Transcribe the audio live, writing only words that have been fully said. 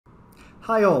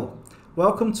Hi all,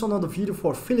 welcome to another video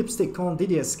for Filipe's take on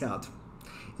DDS-CAD.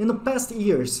 In the past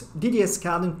years,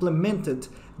 DDS-CAD implemented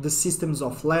the systems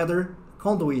of ladder,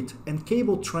 conduit and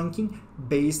cable trunking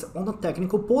based on the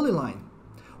technical polyline.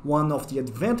 One of the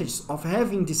advantages of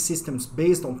having these systems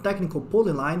based on technical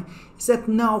polyline is that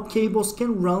now cables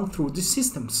can run through the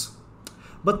systems.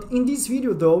 But in this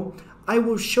video though, I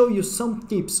will show you some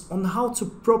tips on how to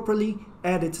properly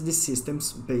edit the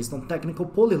systems based on technical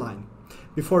polyline.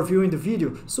 Before viewing the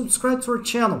video, subscribe to our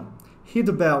channel, hit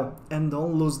the bell and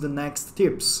don't lose the next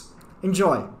tips.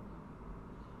 Enjoy!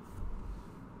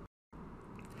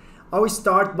 I will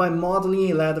start by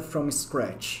modeling a ladder from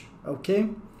scratch, okay?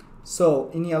 So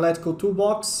in the electrical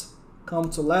toolbox, come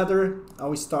to ladder, I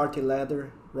will start a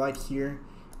ladder right here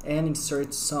and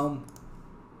insert some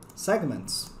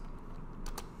segments.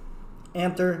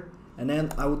 Enter, and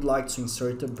then I would like to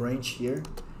insert a branch here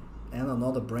and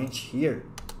another branch here.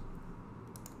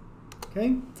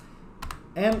 Okay,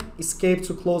 and escape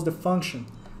to close the function.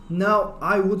 Now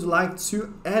I would like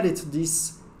to edit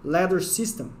this ladder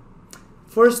system.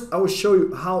 First, I will show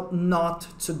you how not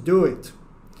to do it.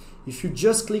 If you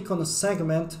just click on a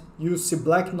segment, you see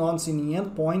black nodes in the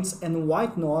endpoints and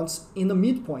white nodes in the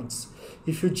midpoints.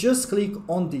 If you just click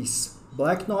on this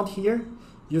black node here,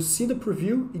 you see the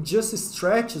preview, it just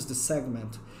stretches the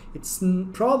segment. It's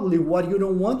probably what you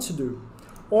don't want to do.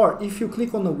 Or if you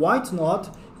click on the white node,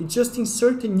 it just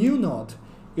insert a new node.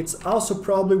 It's also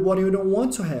probably what you don't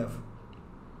want to have.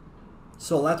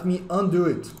 So let me undo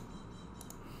it.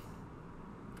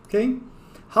 Okay?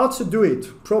 How to do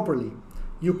it properly?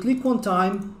 You click one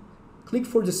time, click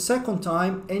for the second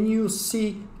time, and you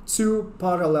see two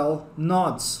parallel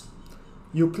nodes.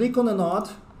 You click on a node,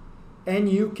 and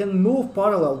you can move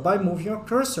parallel by moving your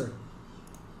cursor.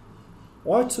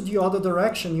 Or to the other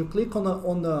direction, you click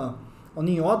on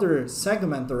the other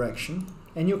segment direction,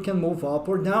 and you can move up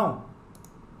or down.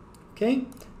 Okay?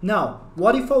 Now,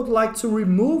 what if I would like to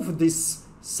remove these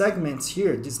segments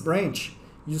here, this branch?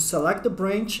 You select the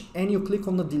branch and you click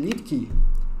on the delete key.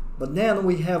 But then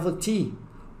we have a T.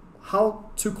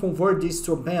 How to convert this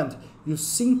to a band? You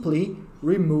simply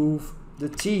remove the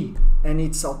T and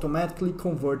it's automatically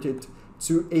converted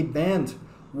to a band.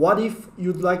 What if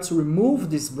you'd like to remove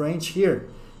this branch here?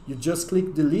 You just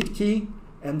click delete key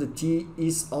and the T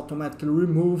is automatically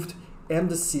removed and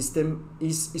the system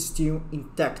is still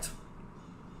intact.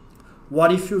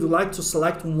 What if you'd like to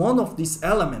select one of these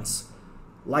elements,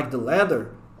 like the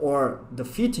ladder or the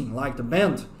fitting, like the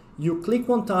band? You click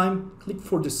one time, click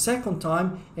for the second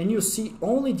time, and you see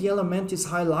only the element is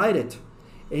highlighted.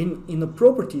 And in the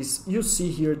properties, you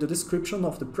see here the description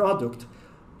of the product,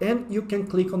 and you can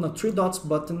click on the three dots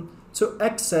button to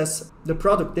access the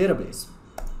product database.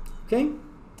 Okay?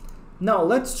 Now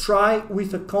let's try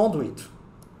with a conduit.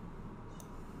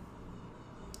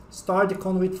 Start the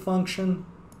conduit function.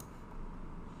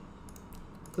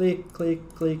 Click,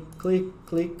 click, click, click,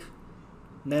 click.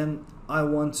 Then I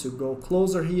want to go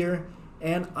closer here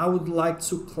and I would like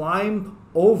to climb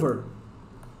over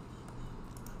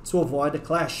to avoid a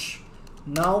clash.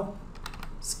 Now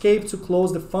escape to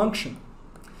close the function.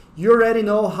 You already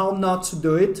know how not to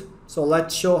do it, so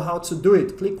let's show how to do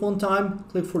it. Click one time,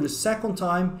 click for the second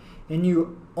time, and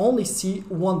you only see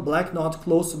one black node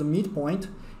close to the midpoint,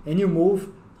 and you move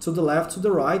to the left, to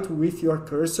the right with your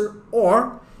cursor,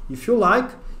 or if you like,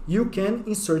 you can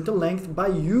insert the length by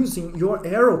using your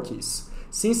arrow keys.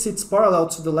 Since it's parallel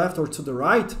to the left or to the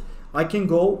right, I can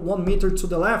go 1 meter to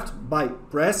the left by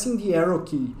pressing the arrow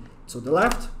key to the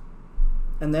left,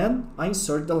 and then I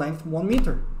insert the length 1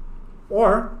 meter.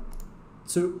 Or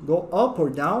to go up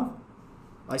or down,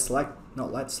 let's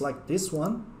select this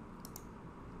one,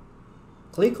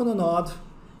 click on the node,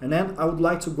 and then I would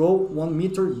like to go 1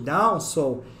 meter down,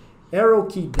 so arrow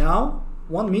key down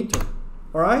 1 meter.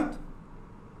 All right?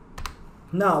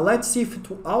 Now let's see if it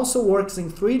also works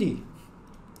in 3D.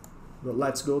 Well,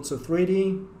 let's go to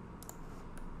 3D,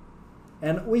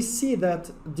 and we see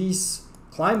that this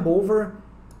climb over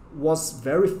was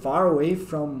very far away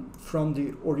from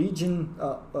the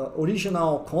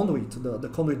original conduit, the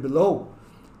conduit below.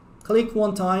 Click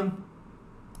one time,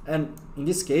 and in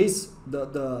this case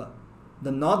the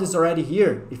node is already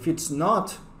here. If it's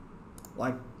not,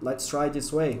 like, let's try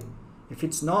this way. If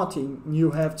it's not,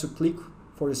 you have to click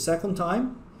for the second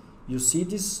time. You see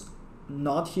this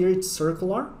node here, it's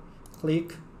circular.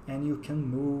 Click and you can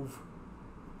move,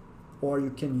 or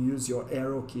you can use your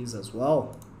arrow keys as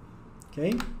well.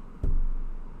 Okay?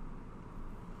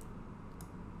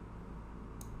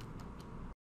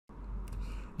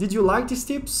 Did you like these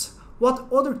tips?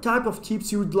 What other type of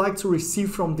tips you would like to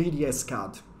receive from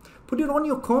DDS-CAD? Put it on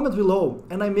your comment below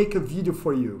and I make a video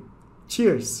for you.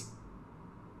 Cheers!